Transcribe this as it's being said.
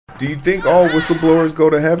Do you think all whistleblowers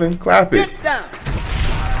go to heaven? Clap it. Get down.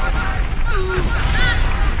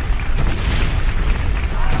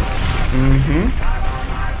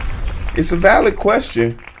 It's a valid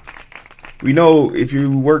question. We know if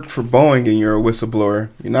you work for Boeing and you're a whistleblower,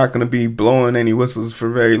 you're not going to be blowing any whistles for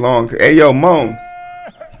very long. Hey, yo, Moan.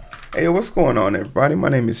 Hey, what's going on, everybody? My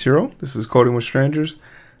name is Hero. This is Coding with Strangers,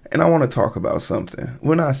 and I want to talk about something.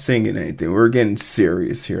 We're not singing anything. We're getting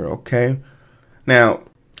serious here, okay? Now,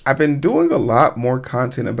 I've been doing a lot more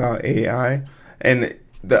content about AI, and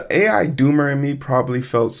the AI doomer in me probably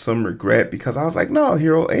felt some regret because I was like, no,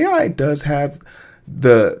 Hero, AI does have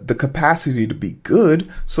the capacity to be good.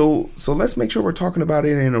 So let's make sure we're talking about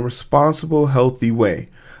it in a responsible, healthy way.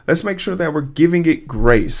 Let's make sure that we're giving it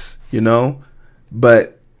grace, you know?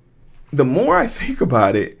 But the more I think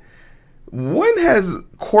about it, when has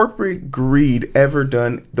corporate greed ever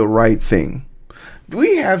done the right thing?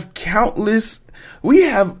 We have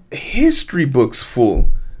history books full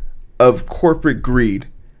of corporate greed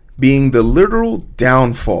being the literal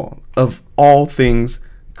downfall of all things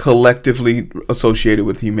collectively associated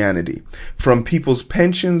with humanity. From people's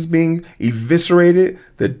pensions being eviscerated,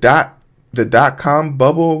 the dot-com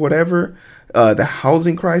bubble or whatever, the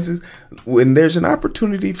housing crisis. When there's an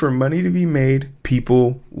opportunity for money to be made,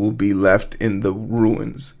 people will be left in the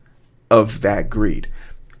ruins of that greed.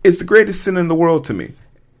 It's the greatest sin in the world to me,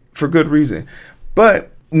 for good reason. But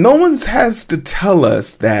no one has to tell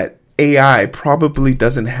us that AI probably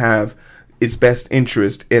doesn't have its best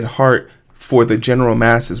interest at heart for the general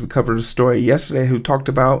masses. We covered a story yesterday who talked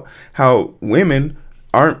about how women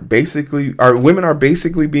are basically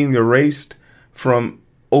being erased from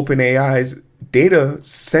OpenAI's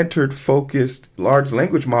data-centered, focused large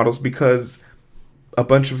language models because a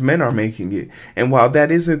bunch of men are making it. And while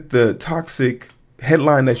that isn't the toxic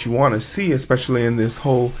headline that you want to see, especially in this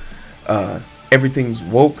whole everything's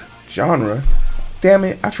woke genre, damn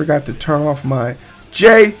it, I forgot to turn off my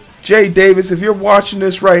Jay Davis, if you're watching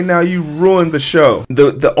this right now, you ruined the show.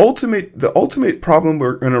 The ultimate problem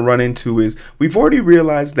we're going to run into is we've already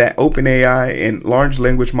realized that OpenAI and large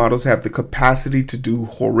language models have the capacity to do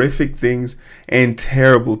horrific things and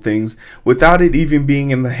terrible things without it even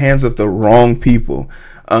being in the hands of the wrong people.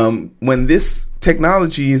 When this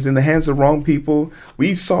technology is in the hands of wrong people,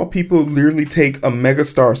 we saw people literally take a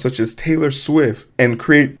megastar such as Taylor Swift and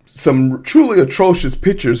create some truly atrocious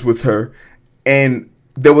pictures with her, and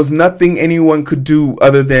there was nothing anyone could do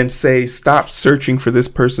other than say, stop searching for this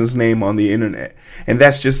person's name on the internet. And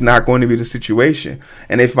that's just not going to be the situation.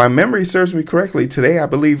 And if my memory serves me correctly, today I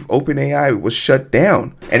believe OpenAI was shut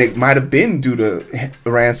down. And it might have been due to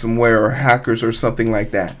ransomware or hackers or something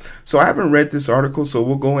like that. So I haven't read this article, so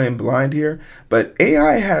we'll go in blind here. But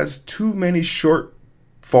AI has too many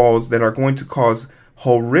shortfalls that are going to cause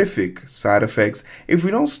horrific side effects if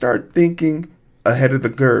we don't start thinking ahead of the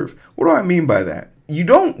curve. What do I mean by that? You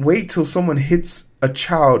don't wait till someone hits a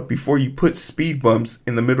child before you put speed bumps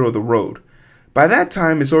in the middle of the road. By that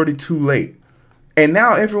time, it's already too late. And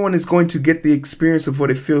now everyone is going to get the experience of what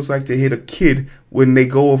it feels like to hit a kid when they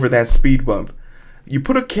go over that speed bump. You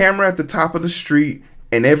put a camera at the top of the street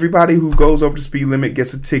and everybody who goes over the speed limit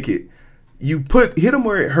gets a ticket. You hit them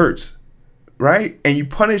where it hurts, right? And you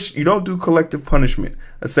don't do collective punishment,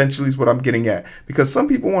 essentially is what I'm getting at. Because some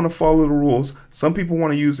people want to follow the rules. Some people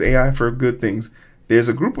want to use AI for good things. There's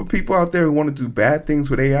a group of people out there who want to do bad things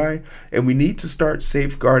with AI, and we need to start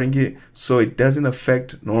safeguarding it so it doesn't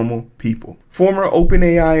affect normal people. Former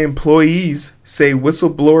OpenAI employees say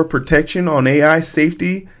whistleblower protection on AI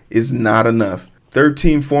safety is not enough.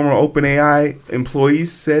 13 former OpenAI employees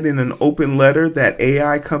said in an open letter that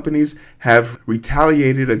AI companies have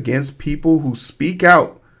retaliated against people who speak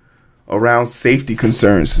out around safety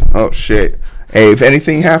concerns. Oh shit. Hey, if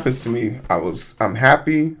anything happens to me, I'm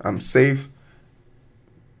happy, I'm safe,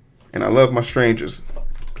 and I love my strangers.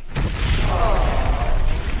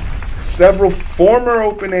 Several former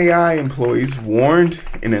OpenAI employees warned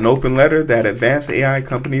in an open letter that advanced AI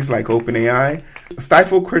companies like OpenAI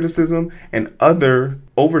stifle criticism and other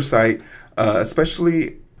oversight,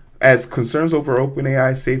 especially as concerns over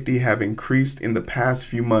OpenAI safety have increased in the past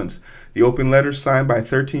few months. The open letter, signed by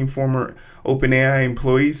 13 former OpenAI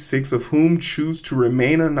employees, 6 of whom choose to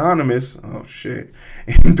remain anonymous,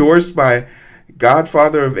 endorsed by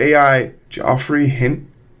Godfather of AI, Geoffrey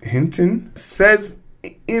Hinton, says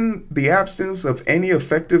in the absence of any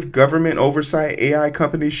effective government oversight, AI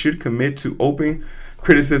companies should commit to open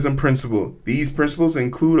criticism principle. These principles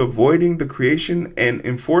include avoiding the creation and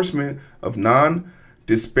enforcement of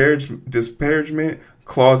non-disparagement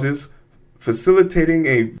clauses, facilitating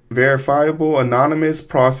a verifiable anonymous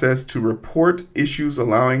process to report issues,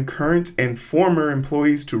 allowing current and former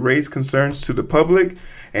employees to raise concerns to the public,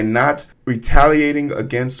 and not retaliating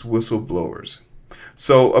against whistleblowers.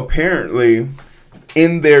 So apparently,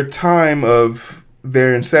 in their time of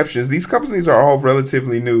their inceptions, these companies are all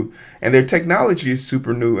relatively new, and their technology is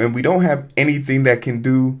super new, and we don't have anything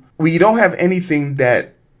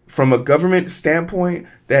that from a government standpoint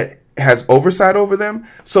that has oversight over them.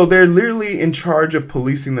 So they're literally in charge of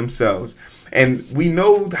policing themselves. And we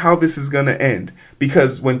know how this is going to end,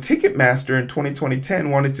 because when Ticketmaster in 2010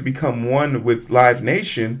 wanted to become one with Live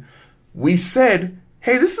Nation, we said,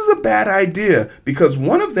 hey, this is a bad idea, because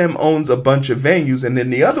one of them owns a bunch of venues and then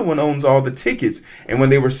the other one owns all the tickets. And when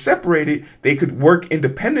they were separated, they could work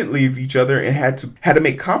independently of each other and had to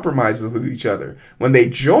make compromises with each other. When they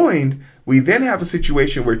joined, we then have a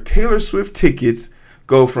situation where Taylor Swift tickets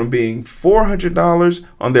go from being $400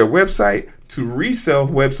 on their website to resale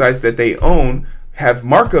websites that they own have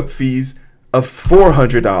markup fees of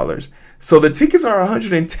 $400. So the tickets are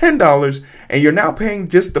 $110, and you're now paying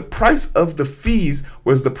just the price of the fees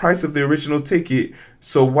was the price of the original ticket.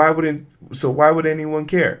 So why would anyone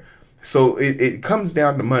care? So it comes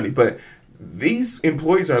down to money. But these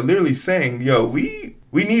employees are literally saying, yo, we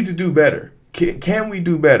need to do better. Can we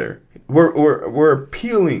do better? We're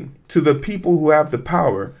appealing to the people who have the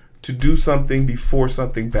power to do something before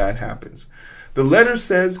something bad happens. The letter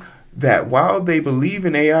says that while they believe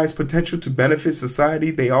in AI's potential to benefit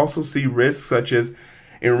society, they also see risks such as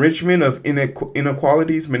enrichment of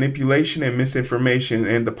inequalities, manipulation, and misinformation,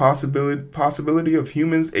 and the possibility of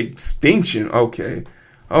humans' extinction. Okay,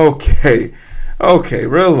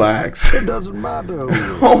 relax. It doesn't matter.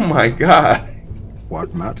 Oh my God.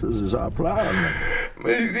 What matters is our plan.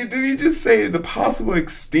 Did he just say the possible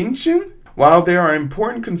extinction? While there are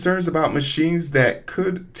important concerns about machines that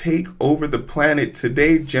could take over the planet,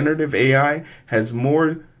 today generative AI has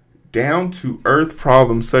more down-to-earth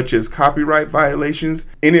problems such as copyright violations,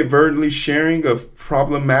 inadvertently sharing of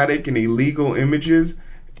problematic and illegal images,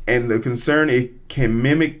 and the concern it can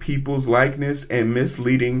mimic people's likeness and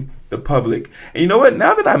misleading the public. And you know what?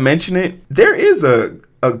 Now that I mention it, there is a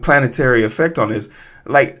planetary effect on this.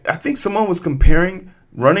 Like, I think someone was comparing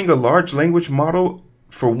running a large language model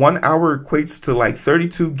for 1 hour equates to like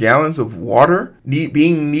 32 gallons of water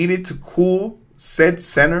being needed to cool said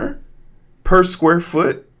center per square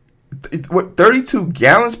foot. What, 32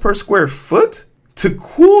 gallons per square foot to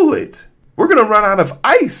cool it? We're going to run out of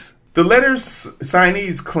ice. The letter's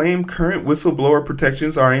signees claim current whistleblower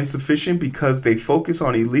protections are insufficient because they focus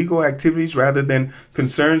on illegal activities rather than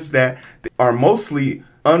concerns that are mostly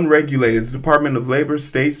unregulated. The Department of Labor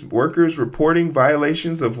states workers reporting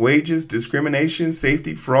violations of wages, discrimination,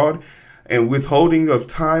 safety, fraud, and withholding of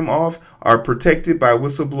time off are protected by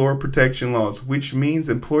whistleblower protection laws, which means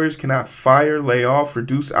employers cannot fire, lay off,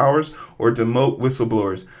 reduce hours, or demote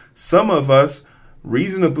whistleblowers. Some of us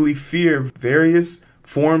reasonably fear various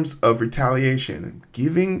forms of retaliation.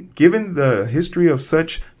 Given the history of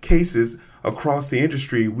such cases across the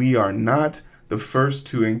industry, we are not the first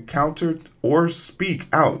to encounter or speak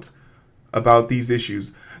out about these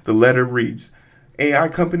issues. The letter reads, AI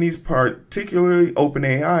companies, particularly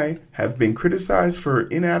OpenAI, have been criticized for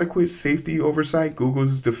inadequate safety oversight. Google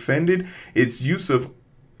has defended its use of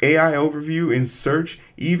AI overview in search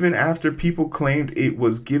even after people claimed it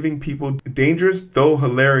was giving people dangerous though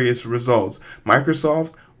hilarious results.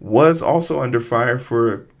 Microsoft was also under fire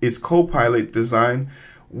for its Copilot design,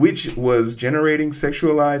 which was generating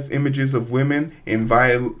sexualized images of women in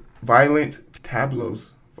violent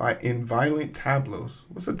tableaus. What's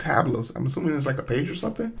a tableaus? I'm assuming it's like a page or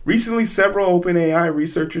something. Recently, several OpenAI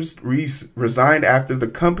researchers resigned after the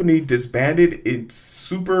company disbanded its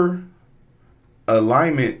super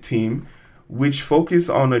alignment team, which focused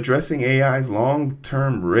on addressing AI's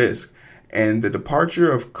long-term risk, and the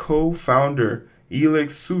departure of co-founder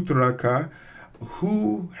Alex Sutraka,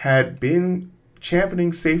 who had been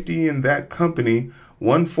championing safety in that company.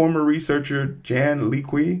 One former researcher, Jan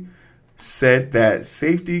Lequi, said that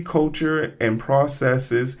safety culture and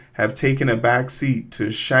processes have taken a backseat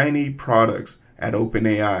to shiny products at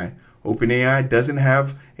OpenAI. OpenAI doesn't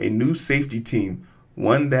have a new safety team,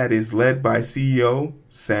 one that is led by CEO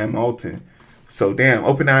Sam Altman. So damn,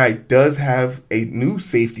 OpenAI does have a new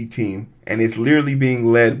safety team and it's literally being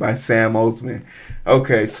led by Sam Altman.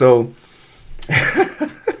 Okay, so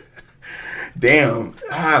damn,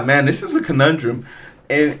 man, this is a conundrum,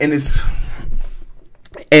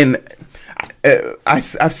 I've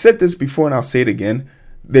said this before and I'll say it again.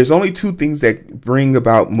 There's only two things that bring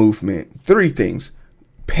about movement. Three things: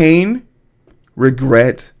 pain,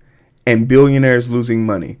 regret, and billionaires losing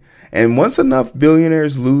money. And once enough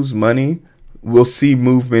billionaires lose money, we'll see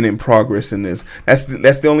movement and progress in this. That's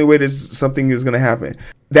the only way something is going to happen.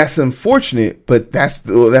 That's unfortunate, but that's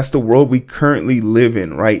the world we currently live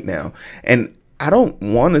in right now. And I don't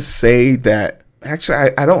want to say that.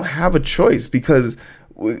 Actually, I don't have a choice, because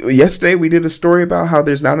yesterday we did a story about how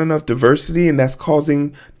there's not enough diversity, and that's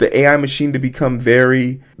causing the AI machine to become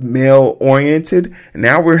very male oriented. And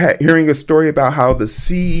now we're hearing a story about how the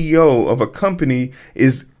CEO of a company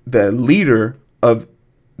is the leader of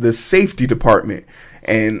the safety department.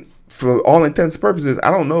 And for all intents and purposes, I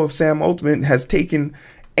don't know if Sam Altman has taken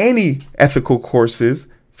any ethical courses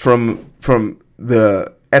from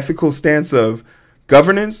the ethical stance of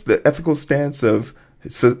governance, the ethical stance of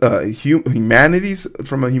humanities,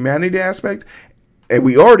 from a humanity aspect. And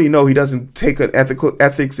we already know he doesn't take an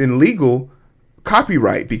ethics in legal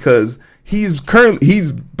copyright, because he's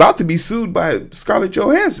about to be sued by Scarlett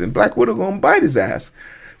Johansson. Black Widow gonna bite his ass.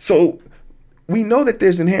 So we know that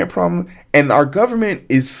there's an inherent problem, and our government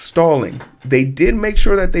is stalling. They did make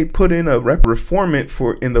sure that they put in a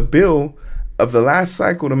reformant in the bill of the last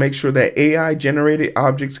cycle to make sure that AI generated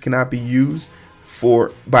objects cannot be used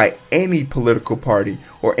by any political party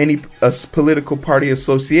or any political party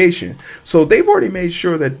association. So they've already made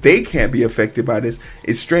sure that they can't be affected by this.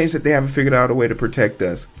 It's strange that they haven't figured out a way to protect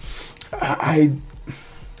us.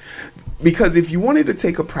 Because if you wanted to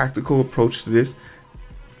take a practical approach to this,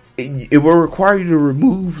 it will require you to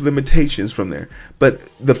remove limitations from there. But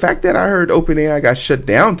the fact that I heard OpenAI got shut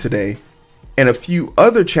down today, and a few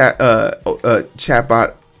other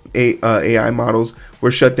chatbot AI models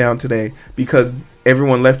were shut down today because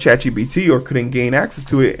everyone left ChatGPT or couldn't gain access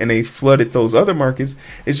to it, and they flooded those other markets,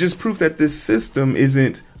 it's just proof that this system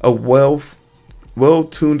isn't a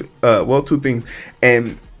well-tuned things.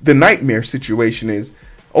 And the nightmare situation is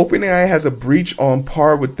OpenAI has a breach on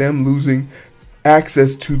par with them losing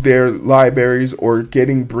access to their libraries or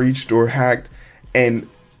getting breached or hacked, and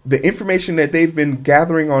the information that they've been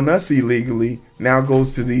gathering on us illegally now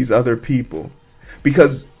goes to these other people,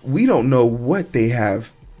 because we don't know what they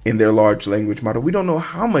have in their large language model. We don't know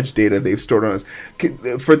how much data they've stored on us.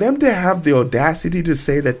 For them to have the audacity to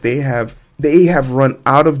say that they have run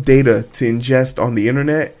out of data to ingest on the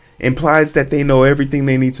internet implies that they know everything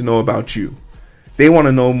they need to know about you. They want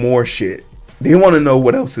to know more shit. They want to know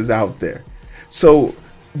what else is out there. So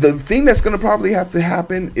the thing that's going to probably have to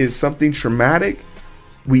happen is something traumatic.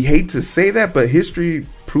 We hate to say that, but history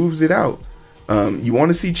proves it out. You want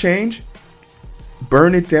to see change?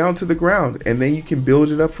 Burn it down to the ground, and then you can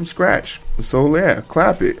build it up from scratch. So yeah,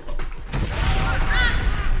 clap it.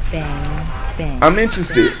 Bang, bang. I'm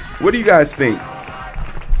interested. What do you guys think?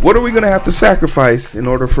 What are we going to have to sacrifice in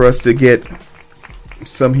order for us to get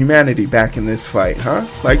some humanity back in this fight, huh?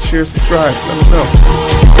 Like, share, subscribe. Let us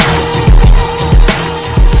know.